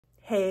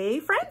Hey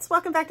friends,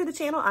 welcome back to the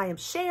channel. I am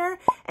Cher,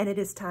 and it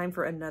is time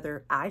for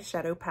another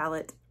eyeshadow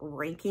palette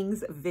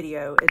rankings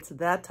video. It's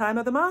that time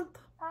of the month.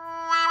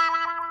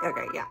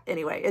 Okay, yeah,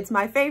 anyway, it's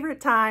my favorite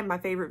time, my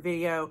favorite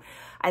video.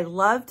 I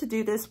love to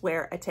do this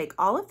where I take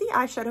all of the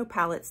eyeshadow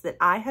palettes that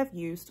I have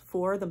used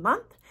for the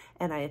month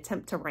and I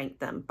attempt to rank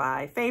them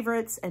by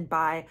favorites and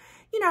by,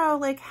 you know,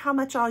 like how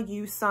much I'll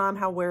use some,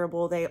 how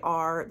wearable they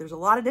are. There's a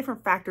lot of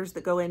different factors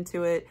that go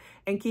into it,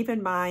 and keep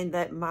in mind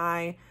that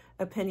my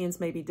opinions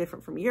may be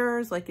different from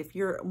yours. Like if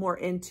you're more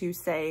into,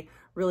 say,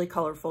 really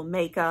colorful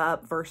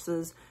makeup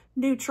versus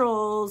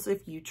neutrals,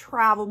 if you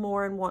travel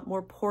more and want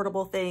more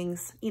portable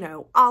things, you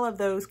know, all of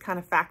those kind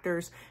of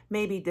factors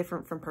may be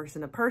different from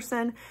person to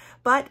person,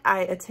 but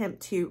I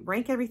attempt to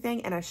rank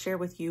everything and I share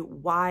with you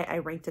why I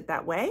ranked it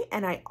that way.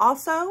 And I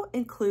also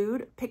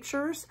include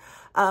pictures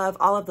of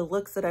all of the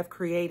looks that I've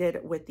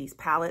created with these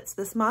palettes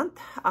this month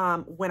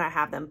when I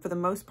have them. For the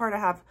most part, I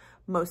have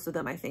most of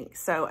them, I think.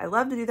 So I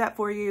love to do that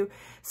for you.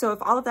 So if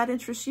all of that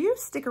interests you,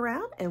 stick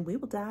around and we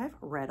will dive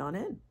right on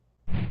in.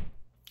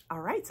 All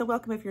right, so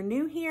welcome if you're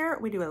new here.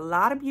 We do a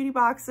lot of beauty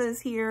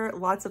boxes here,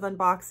 lots of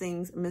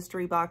unboxings,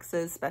 mystery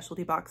boxes,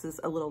 specialty boxes,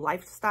 a little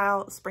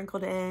lifestyle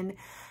sprinkled in.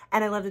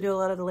 And I love to do a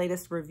lot of the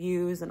latest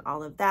reviews and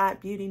all of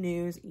that, beauty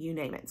news, you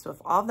name it. So if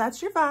all of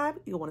that's your vibe,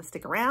 you'll want to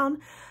stick around.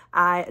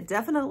 I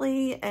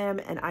definitely am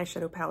an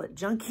eyeshadow palette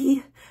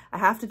junkie. I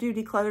have to do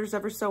declutters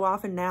ever so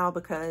often now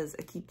because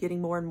I keep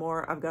getting more and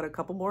more. I've got a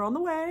couple more on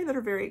the way that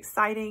are very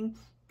exciting.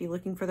 Be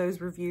looking for those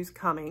reviews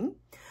coming.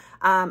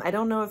 I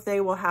don't know if they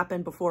will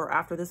happen before or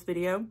after this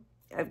video.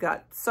 I've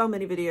got so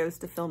many videos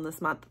to film this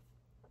month.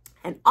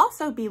 And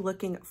also be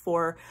looking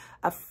for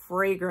a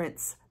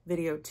fragrance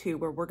video too,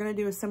 where we're going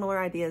to do a similar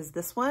idea as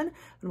this one. And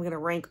I'm going to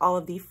rank all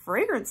of the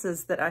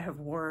fragrances that I have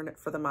worn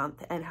for the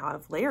month and how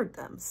I've layered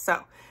them.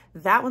 So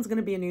that one's going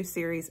to be a new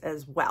series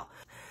as well.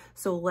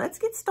 So let's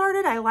get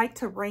started. I like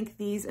to rank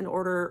these in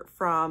order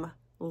from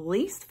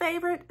least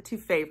favorite to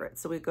favorite.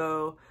 So we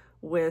go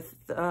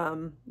with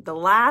the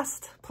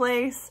last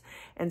place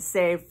and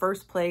save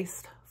first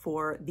place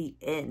for the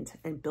end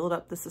and build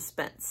up the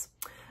suspense.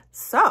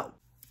 So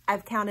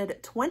I've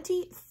counted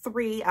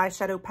 23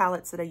 eyeshadow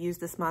palettes that I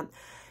used this month.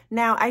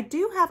 Now I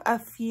do have a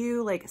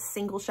few like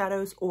single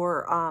shadows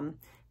or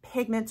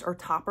pigments or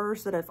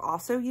toppers that I've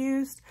also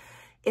used.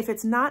 If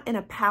it's not in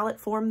a palette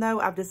form though,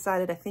 I've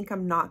decided I think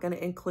I'm not going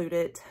to include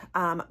it,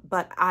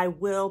 but I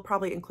will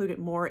probably include it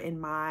more in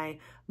my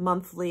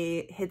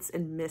monthly hits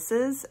and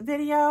misses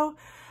video.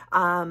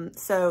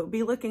 So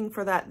be looking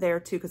for that there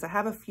too, because I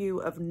have a few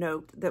of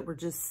note that were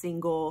just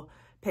single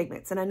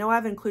pigments. And I know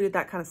I've included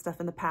that kind of stuff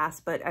in the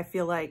past, but I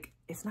feel like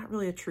it's not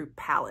really a true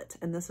palette,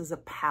 and this is a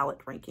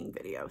palette ranking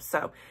video.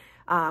 So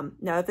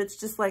now if it's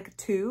just like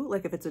two,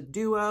 like if it's a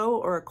duo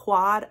or a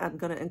quad, I'm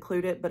going to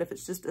include it. But if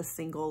it's just a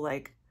single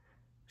like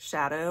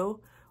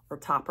shadow or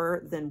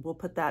topper, then we'll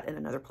put that in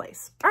another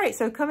place. All right,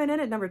 so coming in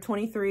at number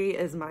 23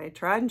 is my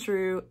tried and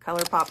true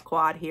Colourpop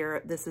quad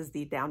here. This is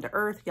the Down to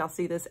Earth. Y'all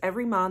see this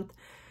every month.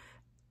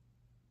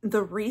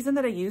 The reason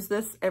that I use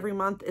this every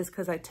month is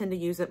because I tend to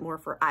use it more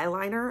for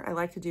eyeliner. I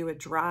like to do a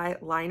dry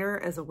liner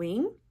as a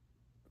wing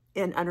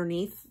and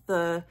underneath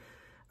the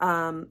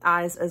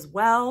eyes as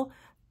well.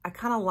 I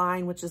kind of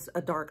line with just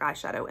a dark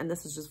eyeshadow, and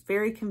this is just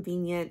very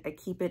convenient. I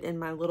keep it in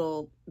my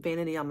little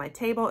vanity on my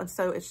table, and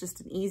so it's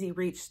just an easy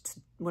reach to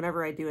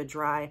whenever I do a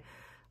dry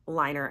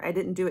liner. I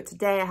didn't do it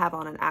today. I have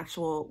on an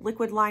actual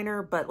liquid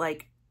liner, but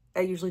like I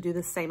usually do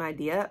the same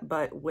idea,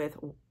 but with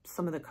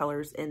some of the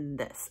colors in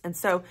this. And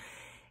so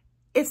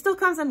it still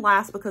comes in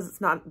last because it's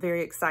not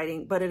very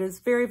exciting, but it is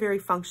very, very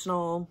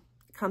functional.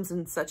 It comes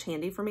in such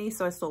handy for me,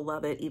 so I still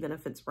love it even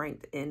if it's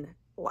ranked in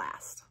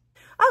last.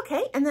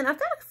 Okay, and then I've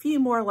got a few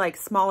more like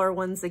smaller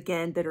ones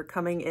again that are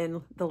coming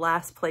in the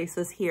last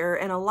places here.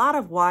 And a lot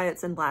of why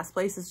it's in last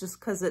place is just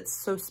because it's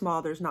so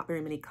small. There's not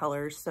very many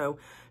colors, so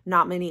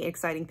not many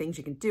exciting things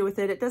you can do with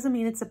it. It doesn't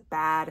mean it's a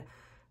bad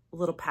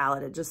little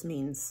palette. It just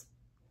means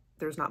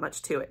there's not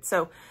much to it.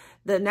 So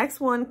the next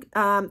one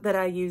that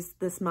I used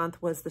this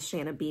month was the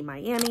Shanna B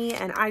Miami.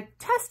 And I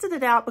tested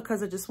it out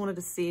because I just wanted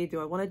to see, do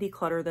I want to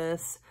declutter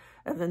this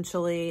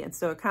eventually? And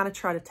so I kind of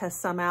try to test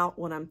some out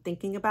when I'm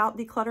thinking about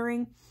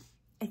decluttering.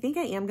 I think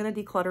I am going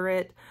to declutter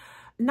it,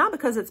 not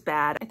because it's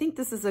bad. I think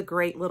this is a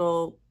great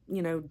little,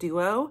 you know,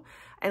 duo.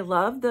 I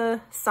love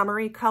the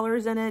summery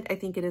colors in it. I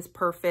think it is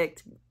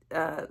perfect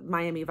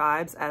Miami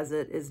vibes as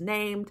it is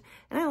named.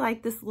 And I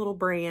like this little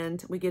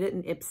brand. We get it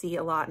in Ipsy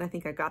a lot. And I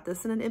think I got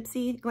this in an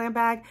Ipsy glam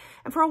bag.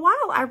 And for a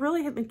while, I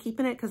really have been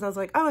keeping it because I was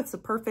like, oh, it's a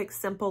perfect,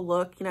 simple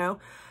look, you know.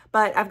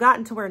 But I've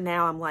gotten to where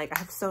now I'm like, I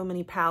have so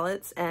many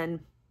palettes and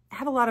I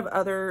have a lot of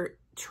other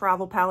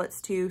travel palettes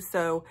too.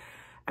 So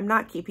I'm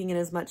not keeping it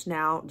as much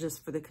now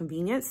just for the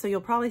convenience. So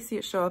you'll probably see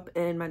it show up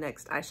in my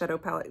next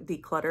eyeshadow palette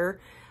declutter.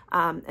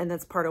 And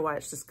that's part of why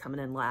it's just coming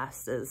in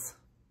last, is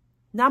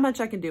not much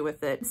I can do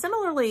with it.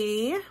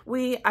 Similarly,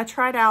 I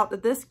tried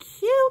out this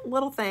cute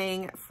little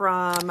thing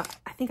from,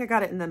 I think I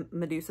got it in the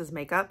Medusa's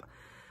makeup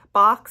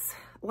box.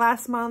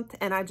 last month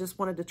and I just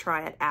wanted to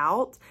try it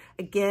out.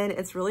 Again,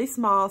 it's really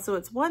small, so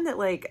it's one that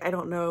like, I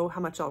don't know how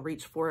much I'll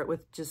reach for it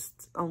with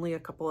just only a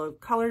couple of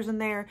colors in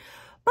there.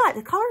 But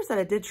the colors that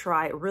I did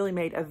try really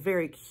made a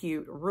very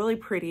cute, really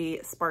pretty,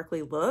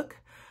 sparkly look.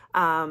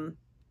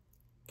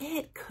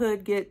 It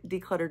could get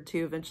decluttered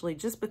too eventually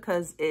just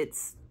because it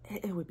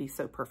would be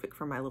so perfect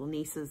for my little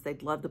nieces.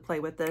 They'd love to play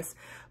with this.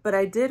 But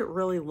I did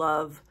really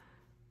love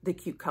the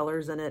cute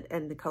colors in it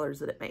and the colors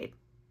that it made.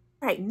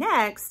 All right,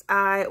 next,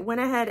 I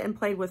went ahead and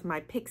played with my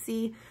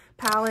Pixie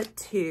palette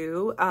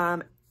too.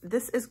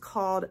 This is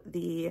called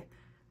the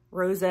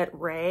Rosette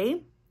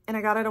Ray, and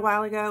I got it a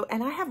while ago,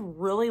 and I have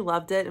really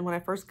loved it. And when I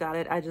first got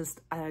it, I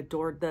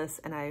adored this,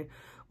 and I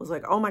was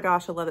like, oh my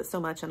gosh, I love it so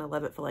much, and I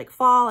love it for like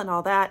fall and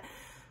all that.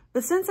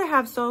 But since I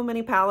have so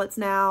many palettes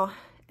now,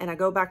 and I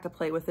go back to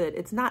play with it,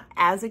 it's not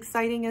as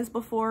exciting as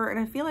before, and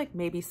I feel like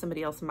maybe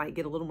somebody else might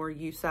get a little more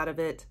use out of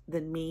it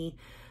than me,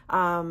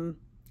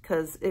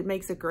 because it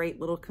makes a great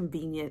little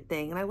convenient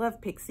thing, and I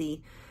love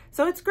Pixie.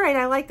 So it's great,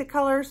 I like the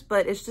colors,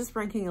 but it's just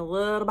ranking a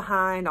little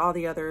behind all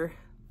the other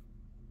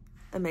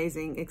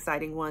amazing,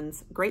 exciting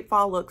ones. Great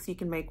fall looks you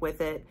can make with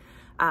it,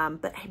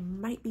 but I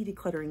might be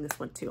decluttering this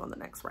one too on the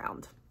next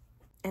round.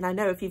 And I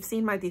know if you've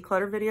seen my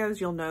declutter videos,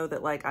 you'll know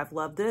that like I've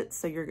loved it.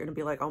 So you're going to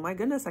be like, oh my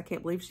goodness, I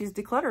can't believe she's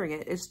decluttering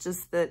it. It's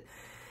just that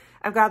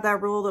I've got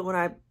that rule that when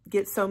I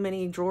get so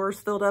many drawers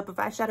filled up of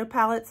eyeshadow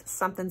palettes,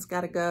 something's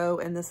got to go.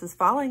 And this is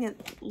falling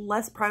at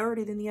less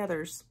priority than the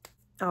others.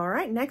 All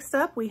right, next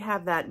up, we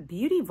have that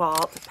Beauty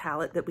Vault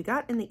palette that we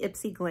got in the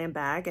Ipsy Glam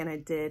Bag. And I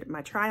did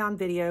my try on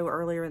video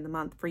earlier in the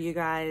month for you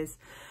guys.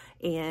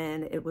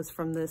 And it was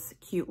from this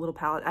cute little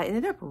palette. I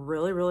ended up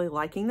really, really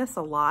liking this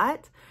a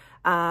lot.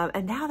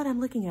 And now that I'm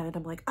looking at it,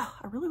 I'm like, oh,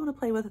 I really want to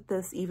play with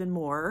this even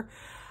more.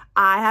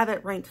 I have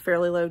it ranked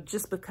fairly low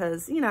just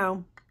because, you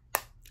know,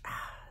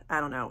 I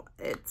don't know.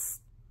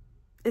 It's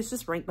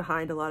just ranked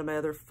behind a lot of my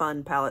other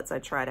fun palettes I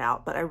tried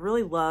out. But I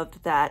really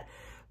loved that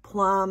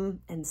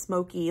plum and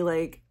smoky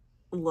like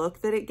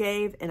look that it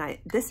gave. And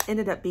this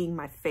ended up being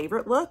my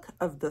favorite look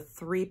of the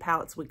 3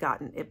 palettes we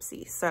got in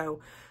Ipsy.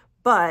 So,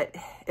 but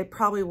it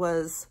probably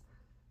was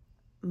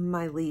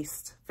my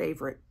least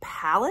favorite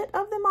palette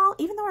of them all,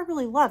 even though I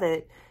really love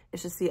it.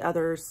 It's just the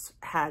others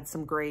had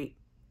some great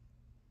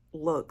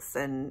looks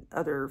and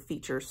other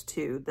features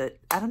too that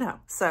I don't know.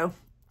 So,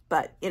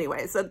 but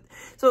anyway, so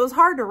it was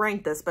hard to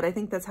rank this, but I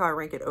think that's how I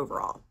rank it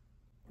overall.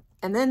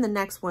 And then the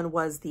next one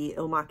was the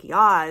Il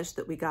Makiage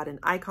that we got in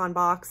Icon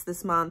Box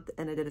this month,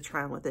 and I did a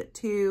try on with it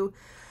too.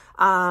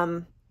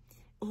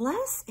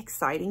 Less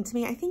exciting to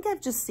me. I think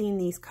I've just seen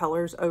these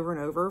colors over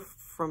and over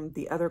from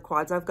the other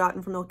quads I've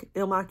gotten from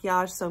Il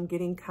Makiage, so I'm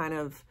getting kind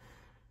of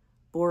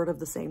bored of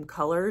the same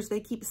colors they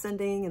keep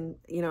sending. And,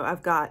 you know,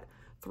 I've got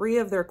 3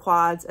 of their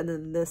quads and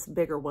then this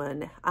bigger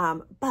one.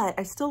 But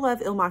I still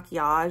love Il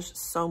Makiage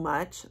so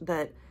much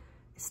that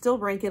I still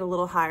rank it a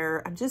little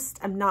higher.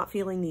 I'm not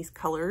feeling these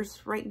colors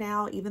right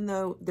now, even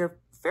though they're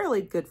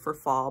fairly good for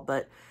fall,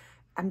 but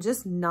I'm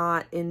just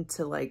not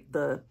into like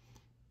the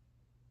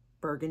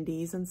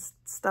burgundies and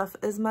stuff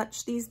as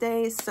much these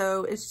days.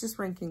 So it's just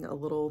ranking a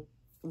little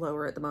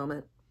lower at the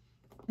moment.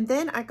 And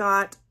then I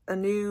got a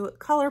new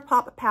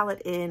Colourpop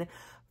palette in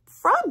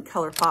from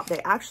Colourpop.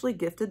 They actually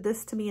gifted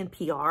this to me in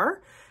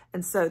PR.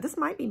 And so this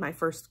might be my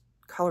first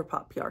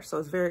Colourpop PR. So I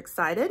was very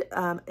excited.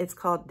 It's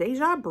called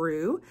Deja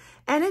Brew,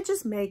 and it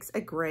just makes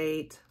a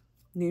great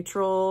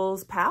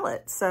neutrals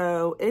palette.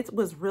 So it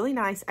was really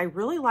nice. I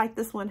really like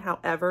this one.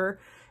 However,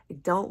 I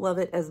don't love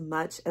it as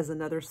much as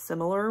another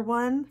similar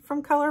one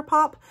from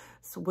Colourpop,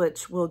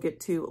 which we'll get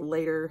to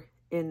later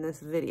in this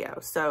video.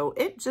 So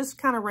it just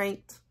kind of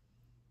ranked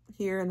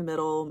here in the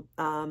middle,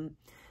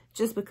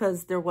 just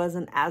because there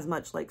wasn't as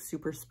much like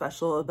super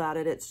special about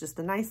it. It's just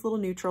a nice little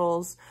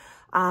neutrals,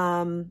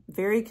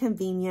 very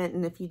convenient.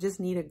 And if you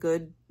just need a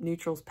good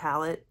neutrals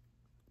palette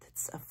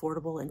that's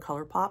affordable in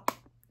Colourpop,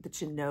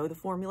 that you know the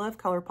formula of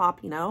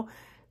Colourpop, you know,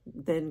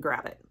 then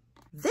grab it.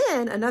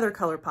 Then another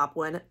Colourpop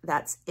one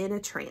that's in a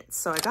trance.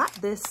 So I got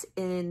this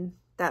in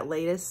that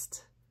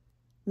latest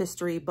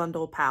mystery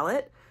bundle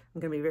palette.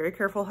 I'm going to be very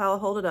careful how I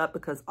hold it up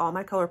because all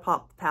my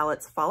Colourpop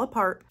palettes fall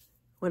apart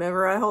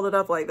whenever I hold it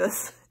up like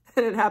this.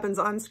 And it happens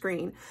on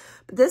screen.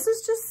 But this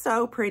is just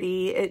so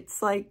pretty.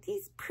 It's like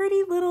these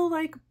pretty little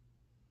like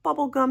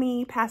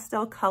bubblegummy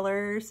pastel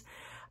colors.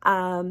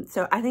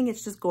 So I think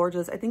it's just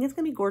gorgeous. I think it's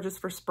going to be gorgeous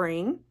for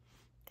spring.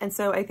 And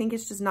so I think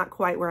it's just not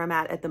quite where I'm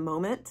at the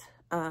moment.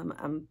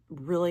 I'm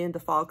really into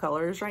fall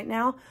colors right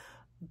now,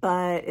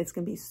 but it's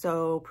going to be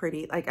so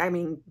pretty. Like, I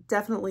mean,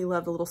 definitely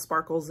love the little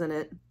sparkles in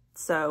it.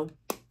 So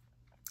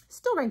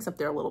still ranks up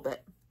there a little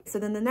bit. So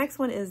then the next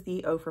one is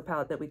the Ofra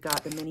palette that we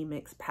got, the Mini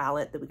Mix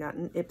palette that we got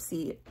in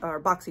Ipsy or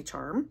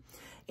BoxyCharm.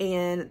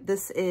 And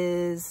this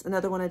is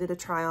another one I did a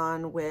try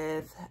on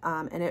with,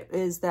 and it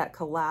is that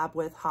collab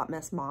with Hot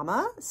Mess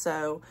Mama.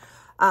 So,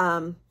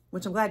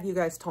 which I'm glad you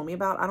guys told me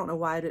about. I don't know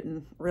why I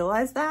didn't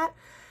realize that.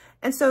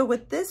 And so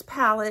with this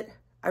palette,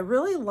 I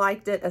really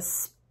liked it,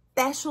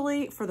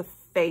 especially for the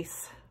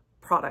face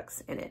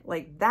products in it.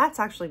 Like that's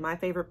actually my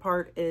favorite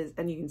part is,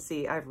 and you can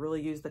see I've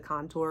really used the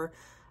contour.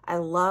 I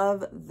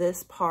love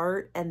this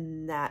part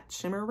and that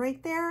shimmer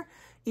right there.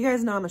 You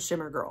guys know I'm a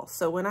shimmer girl.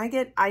 So when I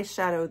get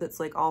eyeshadow that's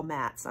like all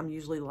mattes, I'm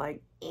usually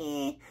like,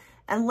 eh,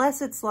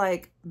 unless it's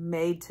like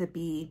made to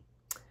be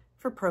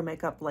for pro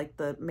makeup, like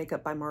the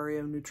Makeup by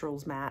Mario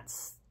Neutrals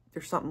mattes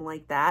or something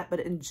like that.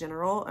 But in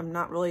general, I'm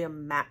not really a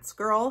mattes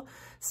girl,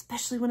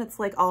 especially when it's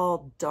like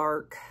all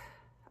dark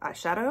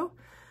eyeshadow.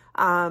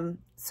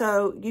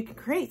 So you can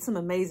create some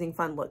amazing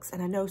fun looks.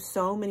 And I know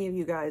so many of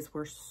you guys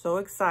were so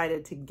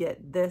excited to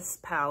get this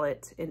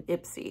palette in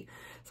Ipsy.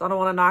 So I don't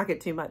want to knock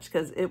it too much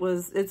because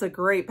it's a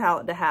great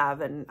palette to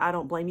have. And I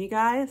don't blame you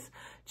guys.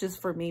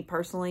 Just for me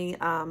personally,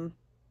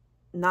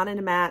 not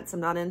into mattes. I'm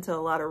not into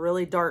a lot of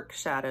really dark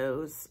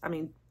shadows. I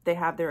mean, they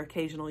have their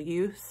occasional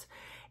use.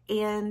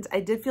 And I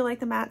did feel like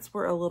the mattes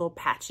were a little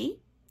patchy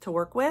to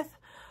work with.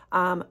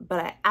 But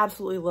I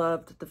absolutely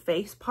loved the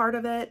face part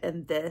of it,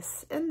 and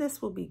this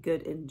will be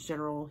good in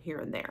general here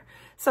and there.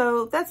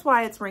 So that's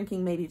why it's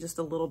ranking maybe just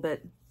a little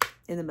bit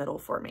in the middle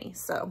for me.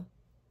 So,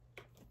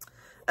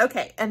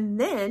 okay. And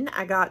then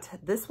I got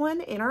this one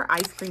in our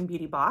ice cream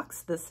beauty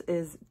box. This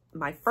is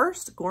my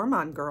first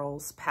Gourmand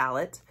Girls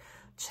palette.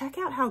 Check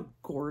out how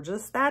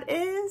gorgeous that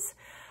is.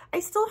 I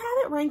still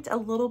have it ranked a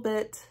little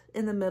bit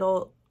in the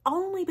middle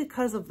only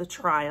because of the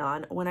try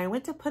on. When I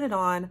went to put it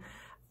on,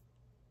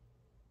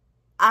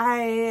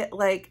 I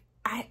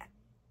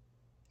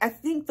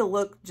think the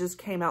look just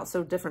came out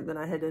so different than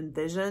I had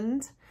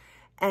envisioned.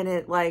 And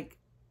it like,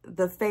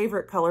 the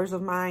favorite colors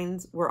of mine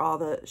were all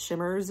the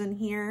shimmers in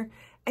here.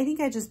 I think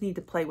I just need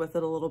to play with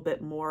it a little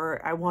bit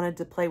more. I wanted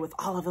to play with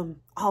all of them,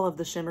 all of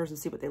the shimmers and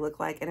see what they look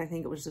like. And I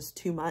think it was just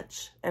too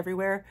much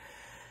everywhere.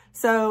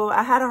 So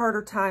I had a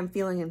harder time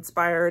feeling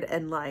inspired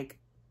and like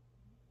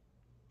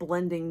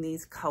blending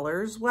these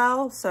colors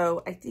well.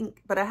 So I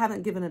think, but I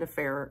haven't given it a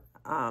fair,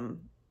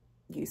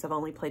 use. I've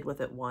only played with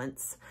it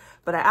once,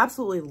 but I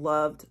absolutely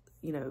loved,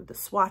 you know, the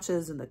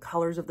swatches and the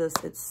colors of this.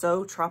 It's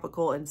so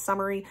tropical and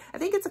summery. I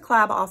think it's a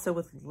collab also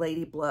with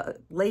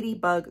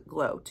Ladybug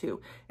Glow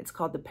too. It's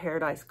called the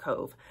Paradise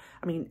Cove.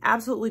 I mean,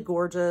 absolutely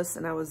gorgeous.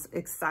 And I was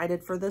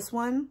excited for this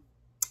one.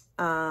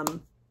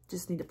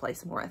 Just need to play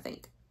some more, I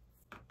think.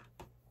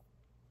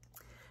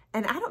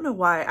 And I don't know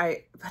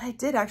why but I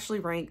did actually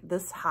rank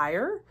this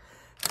higher.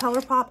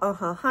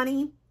 Colourpop,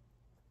 Honey.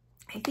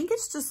 I think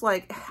it's just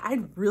like,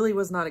 I really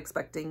was not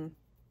expecting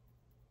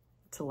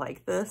to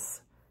like this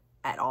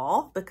at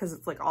all because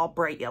it's like all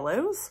bright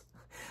yellows.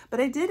 But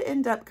I did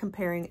end up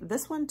comparing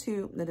this one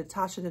to the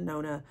Natasha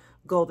Denona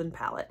Golden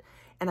palette.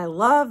 And I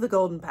love the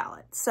Golden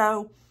palette.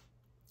 So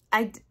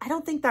I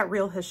don't think that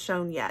reel has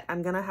shown yet.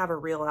 I'm going to have a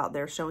reel out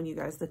there showing you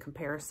guys the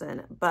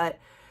comparison. But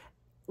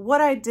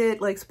what I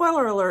did, like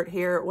spoiler alert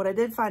here, what I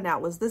did find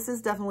out was this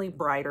is definitely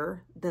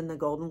brighter than the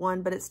Golden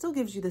one, but it still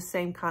gives you the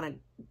same kind of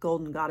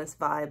Golden Goddess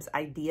vibes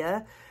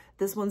idea.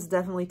 This one's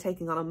definitely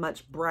taking on a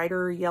much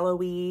brighter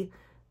yellowy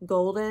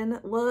golden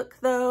look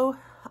though.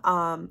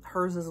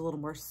 Hers is a little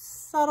more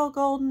subtle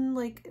golden,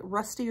 like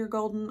rustier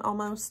golden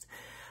almost.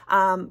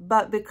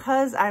 But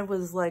because I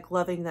was like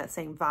loving that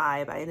same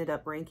vibe, I ended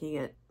up ranking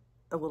it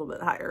a little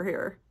bit higher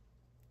here.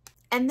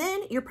 And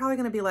then you're probably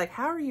going to be like,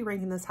 how are you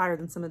ranking this higher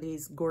than some of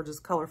these gorgeous,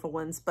 colorful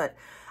ones? But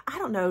I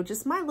don't know,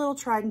 just my little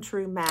tried and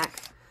true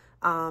MAC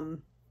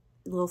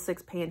little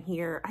 6-pan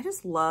here. I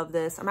just love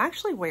this. I'm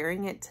actually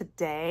wearing it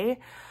today.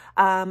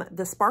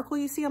 The sparkle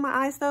you see on my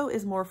eyes, though,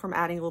 is more from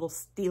adding a little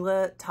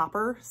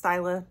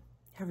styla,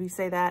 however you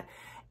say that.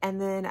 And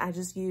then I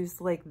just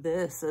used like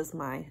this as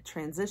my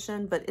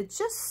transition, but it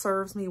just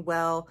serves me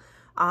well.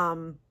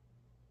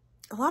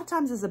 A lot of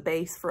times as a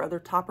base for other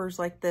toppers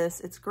like this.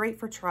 It's great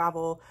for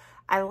travel.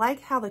 I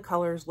like how the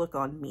colors look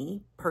on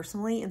me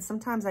personally, and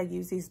sometimes I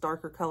use these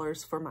darker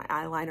colors for my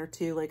eyeliner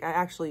too. Like I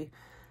actually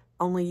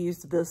only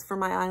used this for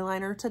my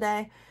eyeliner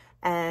today,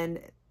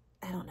 and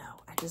I don't know,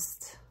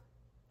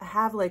 I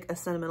have like a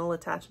sentimental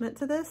attachment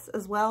to this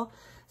as well.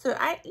 So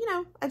I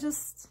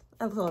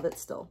love it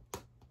still.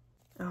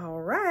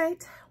 All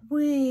right,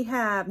 we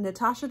have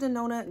Natasha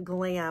Denona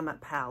Glam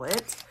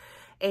palette.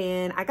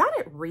 And I got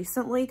it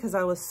recently because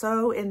I was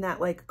so in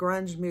that like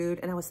grunge mood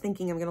and I was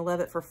thinking I'm going to love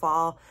it for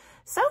fall.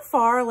 So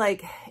far,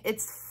 like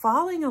it's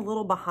falling a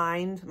little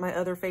behind my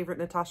other favorite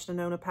Natasha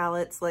Denona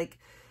palettes. Like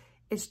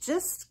it's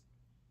just,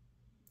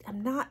 I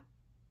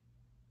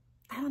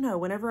don't know,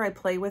 whenever I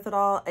play with it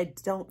all, I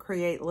don't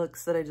create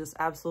looks that I just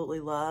absolutely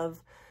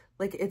love.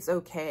 Like it's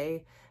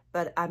okay,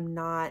 but I'm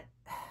not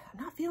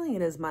feeling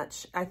it as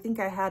much. I think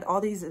I had all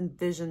these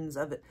envisions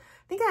of it.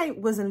 I think I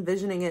was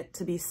envisioning it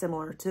to be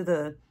similar to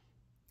the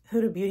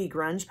Huda Beauty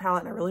grunge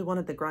palette, and I really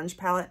wanted the grunge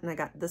palette, and I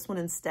got this one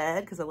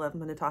instead because I love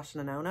my Natasha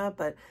Denona,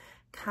 but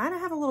kind of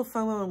have a little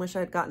FOMO and wish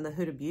I'd gotten the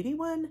Huda Beauty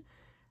one.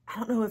 I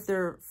don't know if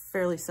they're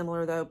fairly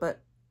similar though,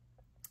 but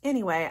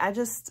anyway, I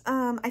just,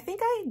 I think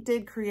I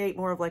did create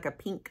more of like a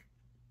pink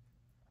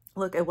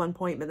look at one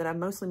point, but then I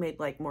mostly made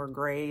like more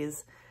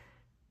grays,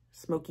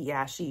 smoky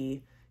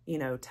ashy, you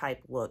know,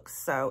 type looks.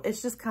 So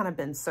it's just kind of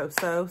been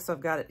so-so, so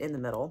I've got it in the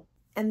middle.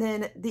 And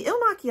then the Il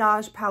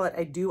Makiage palette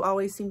I do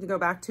always seem to go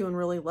back to and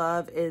really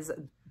love is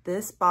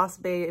this Boss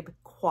Babe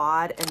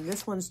Quad. And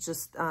this one's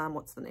just,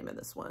 what's the name of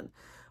this one?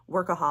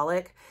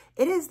 Workaholic.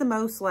 It is the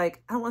most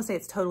like, I don't want to say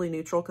it's totally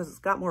neutral because it's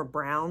got more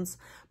browns,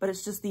 but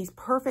it's just these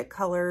perfect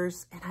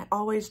colors. And I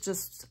always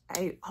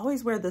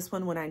wear this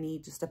one when I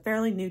need just a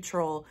fairly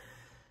neutral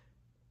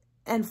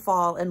and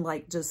fall and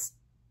like just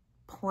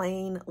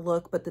plain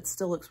look, but that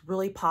still looks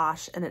really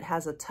posh, and it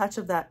has a touch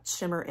of that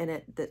shimmer in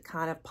it that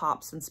kind of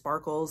pops and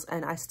sparkles,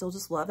 and I still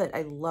just love it.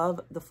 I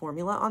love the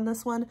formula on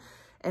this one,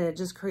 and it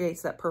just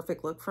creates that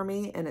perfect look for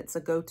me, and it's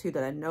a go-to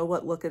that I know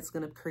what look it's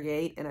going to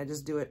create, and I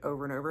just do it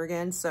over and over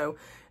again. So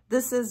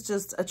this is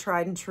just a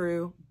tried and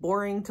true,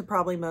 boring to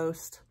probably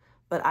most,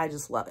 but I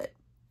just love it.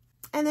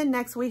 And then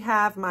next we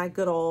have my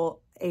good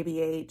old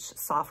ABH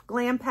Soft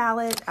Glam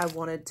palette. I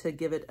wanted to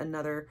give it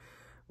another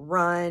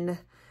run.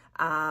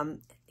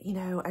 You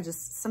know,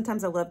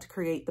 sometimes I love to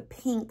create the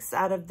pinks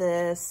out of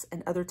this,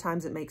 and other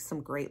times it makes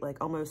some great, like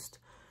almost,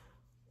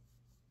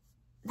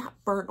 not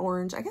burnt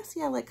orange, I guess,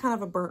 yeah, like kind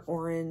of a burnt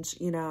orange,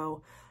 you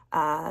know,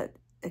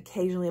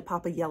 occasionally a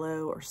pop of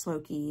yellow or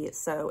smoky.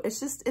 So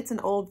it's an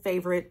old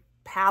favorite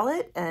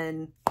palette,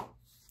 and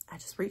I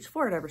just reach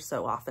for it ever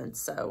so often.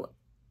 So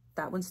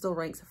that one still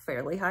ranks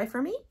fairly high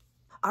for me.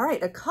 All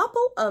right, a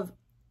couple of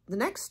the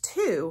next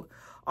two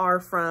are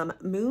from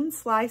Moon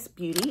Slice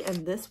Beauty,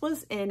 and this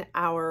was in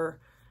our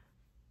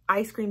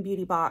ice cream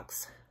beauty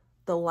box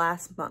the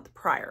last month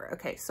prior.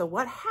 Okay, so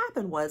what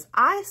happened was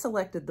I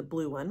selected the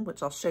blue one,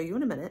 which I'll show you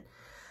in a minute,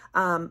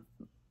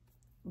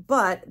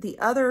 but the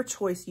other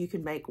choice you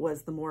could make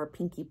was the more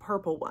pinky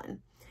purple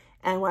one.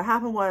 And what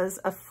happened was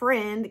a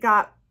friend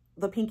got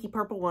the pinky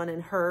purple one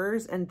in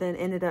hers and then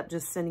ended up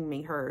just sending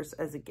me hers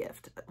as a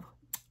gift.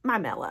 My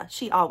Mela,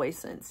 she always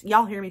sends.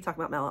 Y'all hear me talk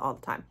about Mela all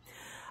the time.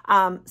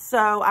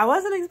 So I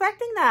wasn't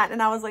expecting that,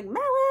 and I was like,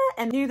 Mela,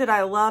 and knew that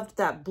I loved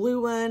that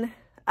blue one.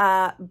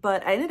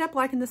 But I ended up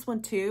liking this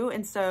one too.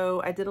 And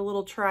so I did a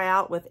little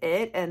tryout with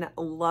it and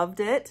loved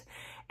it.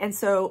 And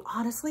so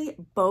honestly,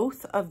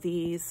 both of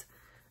these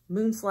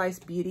Moon Slice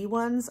Beauty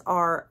ones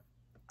are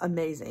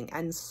amazing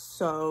and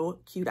so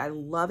cute. I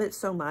love it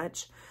so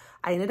much.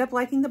 I ended up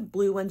liking the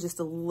blue one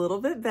just a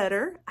little bit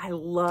better. I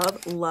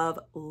loved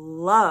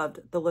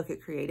the look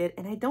it created.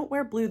 And I don't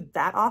wear blue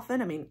that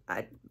often. I mean,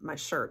 my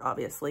shirt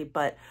obviously,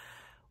 but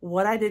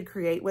what I did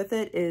create with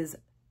it is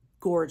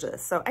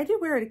gorgeous. So I do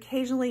wear it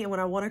occasionally, and when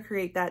I want to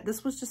create that,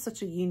 this was just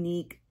such a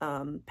unique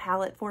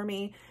palette for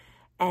me,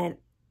 and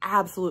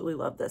absolutely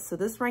love this. So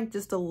this ranked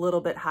just a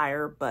little bit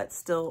higher, but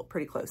still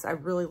pretty close. I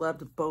really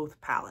loved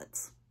both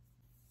palettes.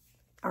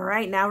 All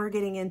right, now we're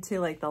getting into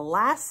like the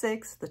last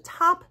six, the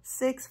top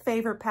 6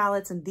 favorite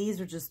palettes, and these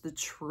are just the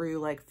true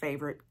like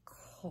favorite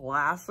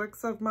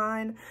classics of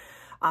mine.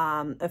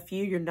 A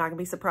few you're not gonna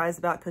be surprised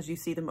about because you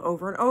see them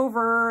over and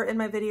over in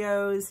my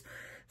videos.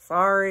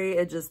 Sorry,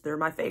 they're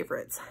my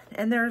favorites.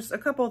 And there's a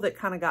couple that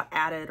kind of got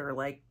added or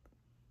like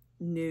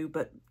new,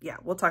 but yeah,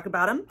 we'll talk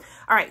about them.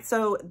 All right,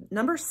 so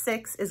number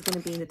 6 is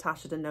going to be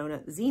Natasha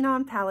Denona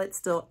Xenon palette.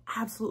 Still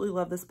absolutely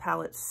love this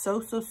palette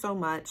so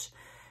much.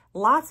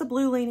 Lots of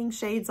blue leaning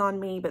shades on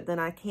me, but then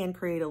I can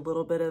create a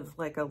little bit of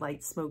like a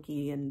light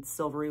smoky and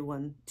silvery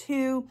one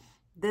too.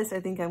 This I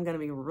think I'm going to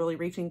be really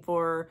reaching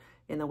for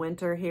in the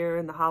winter here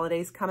and the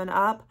holidays coming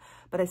up,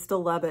 but I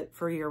still love it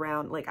for year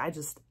round. Like I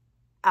just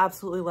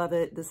absolutely love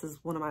it. This is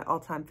one of my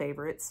all-time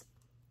favorites.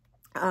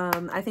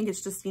 I think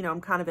it's just, you know,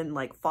 I'm kind of in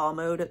like fall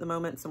mode at the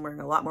moment, so I'm wearing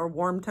a lot more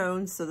warm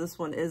tones, so this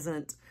one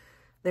isn't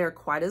there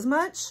quite as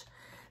much.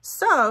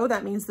 So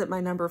that means that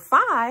my number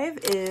 5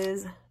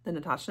 is the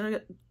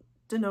Natasha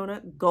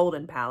Denona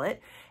Golden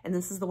palette, and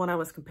this is the one I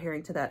was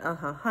comparing to that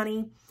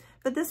Honey,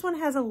 but this one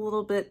has a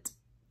little bit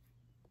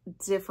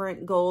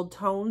different gold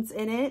tones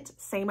in it.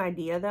 Same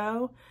idea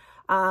though.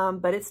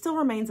 But it still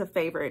remains a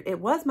favorite.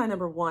 It was my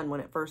number 1 when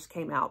it first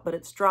came out, but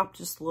it's dropped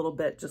just a little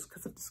bit just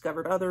because I've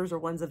discovered others or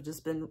ones I've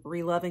just been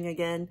reloving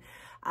again.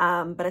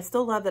 But I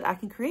still love that I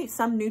can create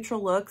some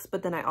neutral looks,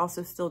 but then I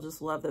also still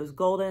just love those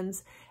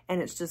goldens.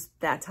 And it's just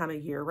that time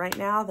of year right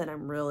now that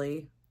I'm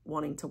really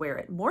wanting to wear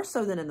it, more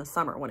so than in the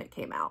summer when it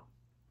came out.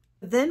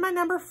 Then my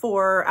number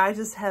 4, I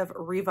just have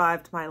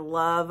revived my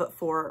love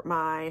for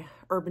my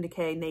Urban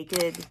Decay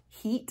Naked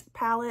Heat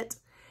palette.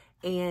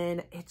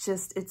 And it's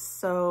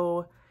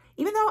so...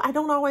 Even though I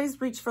don't always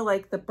reach for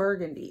like the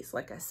burgundies,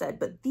 like I said,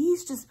 but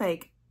these just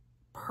make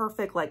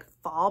perfect like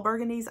fall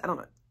burgundies. I don't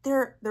know.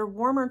 They're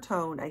warmer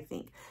toned, I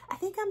think. I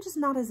think I'm just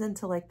not as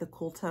into like the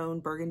cool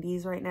tone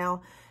burgundies right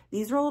now.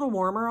 These are a little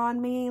warmer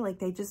on me. Like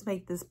they just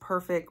make this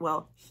perfect,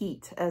 well,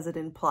 heat as it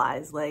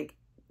implies, like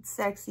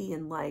sexy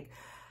and like,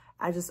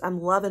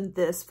 I'm loving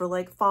this for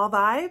like fall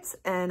vibes,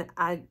 and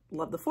I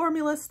love the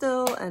formula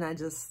still. And I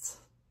just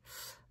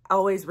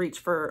always reach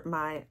for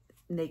my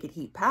Naked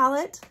Heat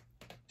palette.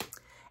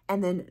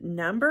 And then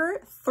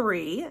number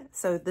 3,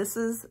 so this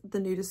is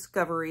the new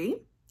discovery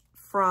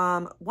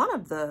from one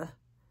of the,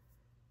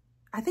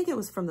 I think it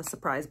was from the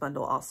surprise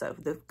bundle also,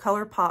 the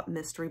Colourpop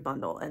mystery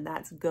bundle, and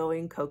that's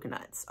Going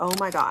Coconuts. Oh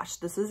my gosh,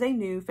 this is a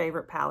new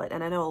favorite palette,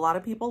 and I know a lot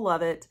of people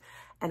love it.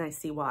 and I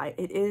see why.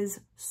 It is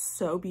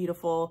so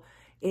beautiful.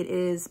 It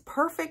is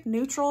perfect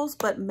neutrals,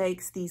 but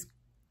makes these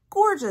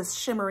gorgeous,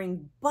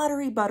 shimmering,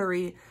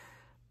 buttery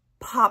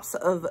pops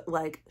of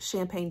like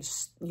champagne,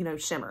 you know,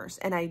 shimmers.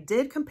 And I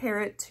did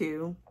compare it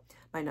to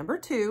my number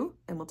 2,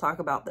 and we'll talk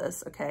about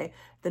this, okay?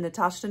 The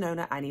Natasha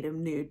Denona I Need a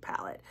Nude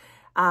palette.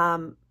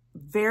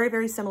 Very,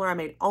 very similar. I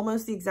made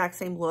almost the exact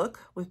same look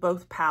with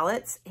both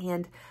palettes,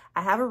 and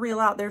I have a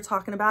reel out there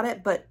talking about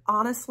it, but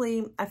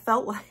honestly, I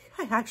felt like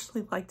I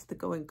actually liked the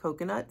Going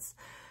Coconuts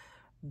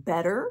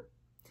better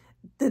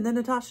than the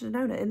Natasha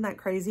Denona. Isn't that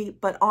crazy?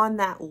 But on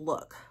that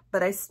look.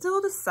 But I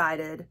still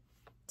decided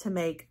to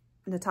make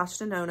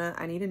Natasha Denona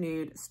I Need a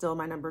Nude still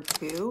my number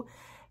 2,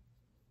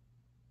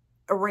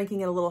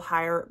 ranking it a little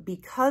higher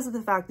because of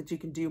the fact that you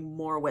can do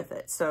more with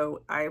it.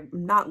 So I'm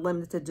not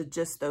limited to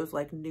just those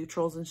like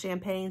neutrals and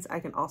champagnes. I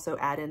can also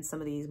add in some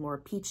of these more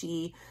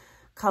peachy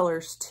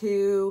colors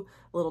too,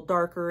 a little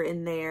darker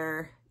in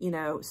there, you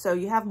know, so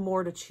you have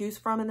more to choose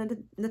from in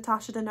the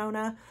Natasha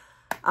Denona.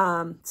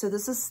 So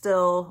this is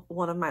still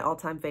one of my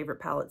all-time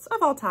favorite palettes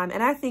of all time.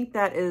 And I think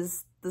that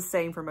is the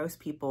same for most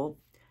people.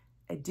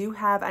 I do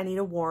have I Need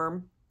a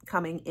Warm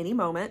coming any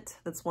moment.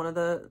 That's one of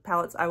the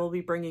palettes I will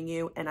be bringing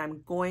you, and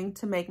I'm going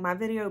to make my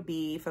video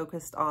be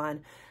focused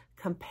on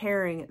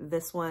comparing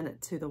this one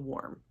to the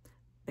Warm,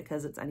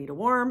 because it's I Need a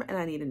Warm and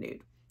I Need a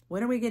Nude.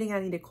 When are we getting I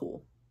Need a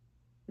Cool?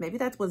 Maybe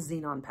that's with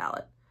Xenon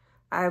palette.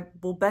 I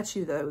will bet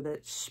you though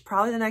that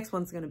probably the next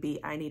one's going to be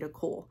I Need a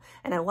Cool,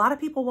 and a lot of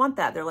people want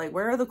that. They're like,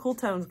 where are the cool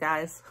tones,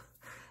 guys?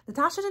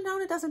 Natasha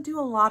Denona doesn't do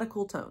a lot of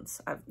cool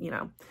tones, you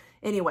know.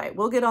 Anyway,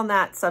 we'll get on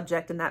that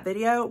subject in that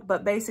video,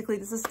 but basically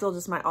this is still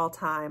just my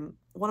all-time,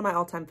 one of my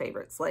all-time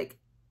favorites. Like,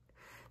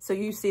 so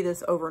you see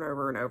this over and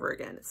over and over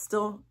again. It's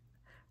still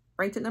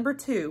ranked at number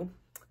 2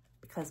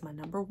 because my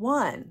number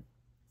 1,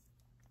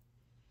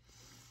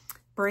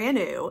 brand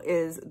new,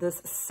 is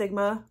this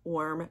Sigma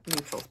Warm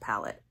Neutrals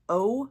palette.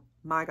 Oh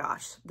my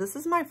gosh, this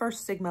is my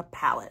first Sigma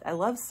palette. I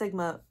love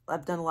Sigma.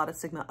 I've done a lot of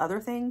Sigma other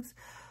things,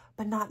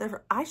 but not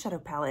their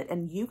eyeshadow palette.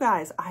 And you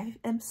guys, I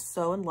am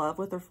so in love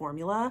with their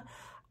formula.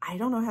 I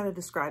don't know how to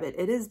describe it.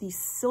 It is the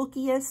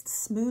silkiest,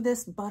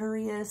 smoothest,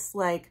 butteriest.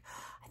 Like,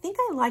 I think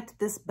I liked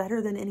this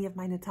better than any of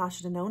my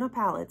Natasha Denona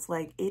palettes.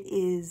 Like, it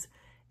is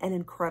an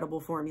incredible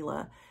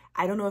formula.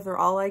 I don't know if they're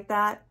all like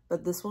that,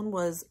 but this one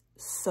was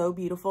so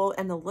beautiful.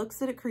 And the looks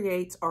that it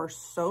creates are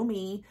so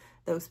me.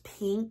 Those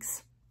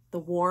pinks, the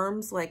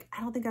warms. Like, I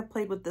don't think I've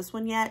played with this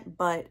one yet,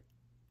 but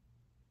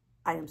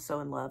I am so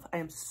in love. I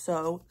am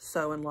so,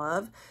 so in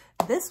love.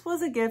 This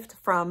was a gift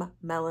from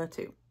Mela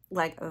too.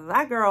 Like,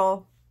 that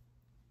girl,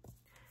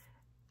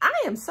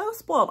 I am so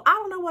spoiled. I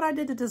don't know what I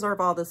did to deserve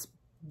all this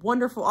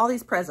wonderful, all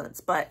these presents,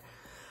 but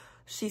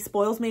she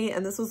spoils me.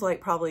 And this was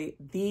like probably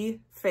the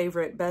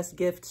favorite, best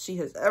gift she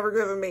has ever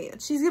given me. And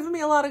she's given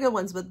me a lot of good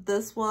ones, but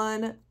this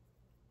one,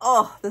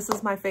 oh, this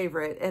is my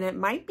favorite. And it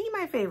might be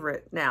my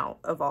favorite now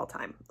of all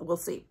time. We'll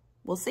see.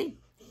 We'll see.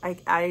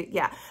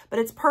 Yeah, but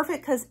it's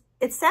perfect because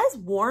it says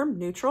warm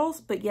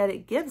neutrals, but yet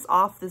it gives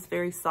off this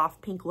very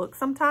soft pink look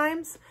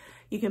sometimes.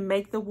 You can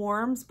make the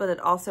warms, but it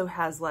also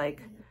has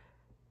like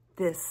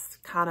this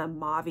kind of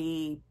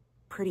mauvey,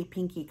 pretty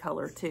pinky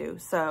color too.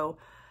 So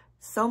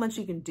much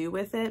you can do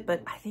with it,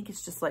 but I think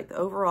it's just like the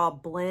overall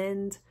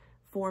blend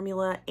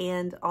formula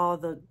and all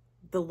the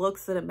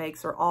looks that it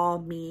makes are all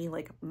me,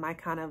 like my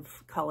kind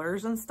of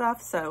colors and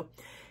stuff. So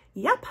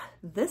yep,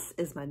 this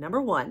is my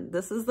number 1.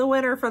 This is the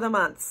winner for the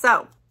month.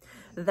 So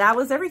that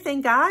was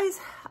everything, guys.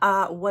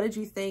 What did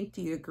you think?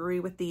 Do you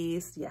agree with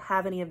these? Do you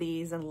have any of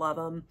these and love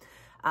them?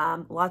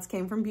 Lots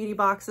came from beauty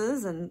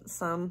boxes and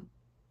some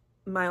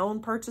my own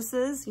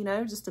purchases, you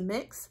know, just a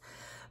mix.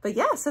 But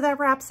yeah, so that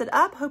wraps it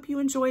up. Hope you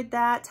enjoyed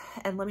that,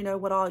 and let me know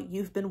what all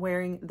you've been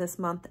wearing this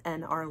month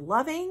and are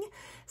loving.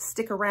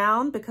 Stick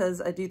around because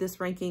I do this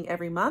ranking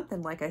every month,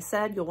 and like I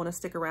said, you'll want to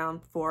stick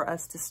around for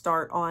us to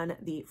start on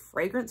the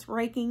fragrance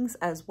rankings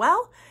as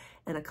well.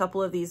 And a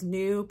couple of these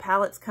new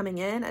palettes coming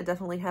in. I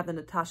definitely have the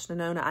Natasha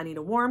Denona I Need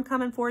a Warm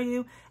coming for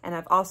you, and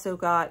I've also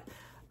got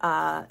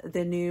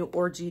the new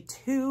Orgy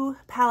 2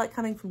 palette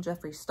coming from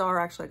Jeffree Star.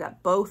 Actually, I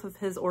got both of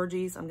his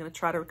orgies. I'm going to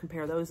try to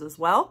compare those as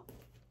well.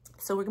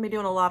 So we're going to be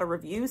doing a lot of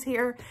reviews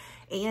here,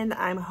 and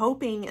I'm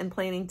hoping and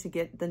planning to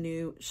get the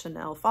new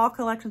Chanel fall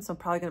collection. So I'm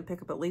probably going to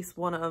pick up at least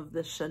one of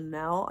the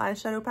Chanel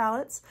eyeshadow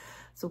palettes.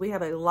 So we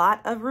have a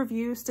lot of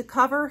reviews to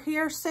cover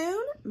here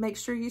soon. Make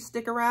sure you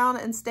stick around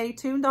and stay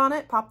tuned on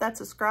it. Pop that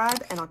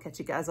subscribe, and I'll catch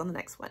you guys on the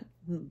next one.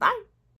 Bye.